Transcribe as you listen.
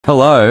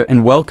Hello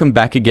and welcome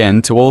back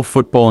again to All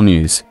Football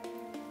News.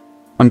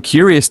 I'm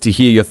curious to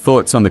hear your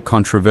thoughts on the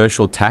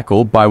controversial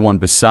tackle by Wan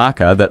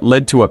Bissaka that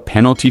led to a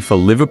penalty for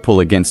Liverpool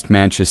against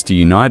Manchester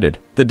United.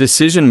 The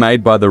decision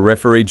made by the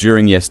referee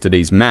during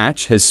yesterday's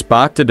match has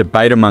sparked a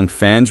debate among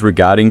fans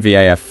regarding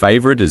VAR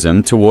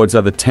favouritism towards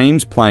other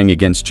teams playing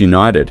against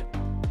United.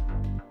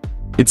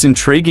 It's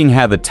intriguing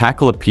how the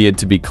tackle appeared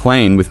to be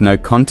clean with no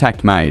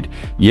contact made,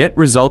 yet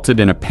resulted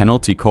in a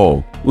penalty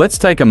call. Let's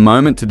take a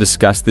moment to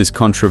discuss this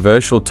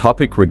controversial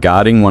topic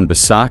regarding Wan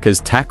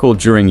Bissaka's tackle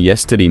during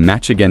yesterday's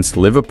match against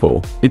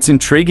Liverpool. It's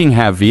intriguing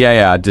how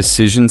VAR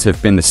decisions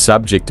have been the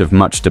subject of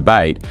much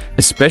debate,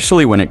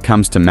 especially when it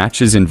comes to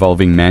matches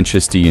involving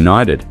Manchester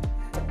United.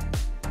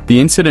 The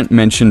incident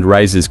mentioned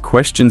raises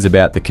questions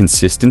about the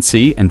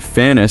consistency and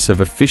fairness of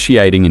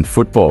officiating in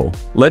football.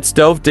 Let's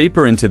delve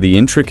deeper into the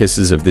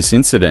intricacies of this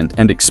incident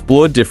and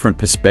explore different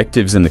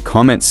perspectives in the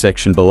comments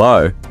section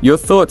below. Your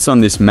thoughts on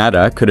this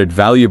matter could add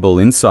valuable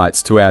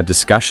insights to our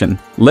discussion.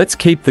 Let's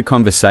keep the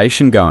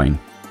conversation going.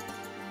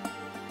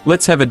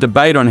 Let's have a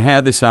debate on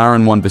how this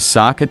Wan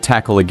Bissaka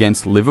tackle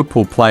against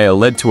Liverpool player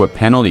led to a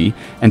penalty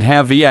and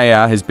how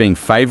VAR has been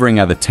favouring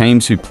other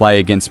teams who play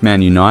against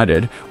Man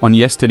United. On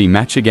yesterday's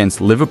match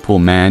against Liverpool,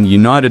 Man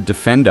United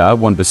defender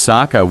Wan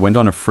Bissaka went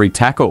on a free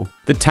tackle.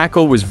 The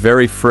tackle was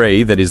very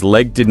free that his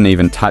leg didn't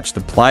even touch the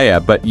player,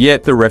 but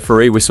yet the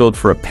referee whistled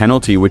for a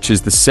penalty, which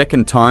is the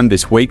second time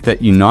this week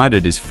that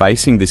United is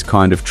facing this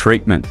kind of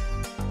treatment.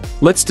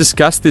 Let's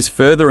discuss this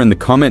further in the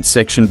comments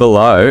section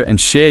below and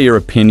share your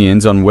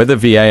opinions on whether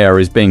VAR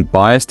is being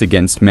biased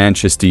against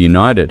Manchester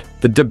United.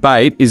 The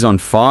debate is on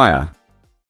fire.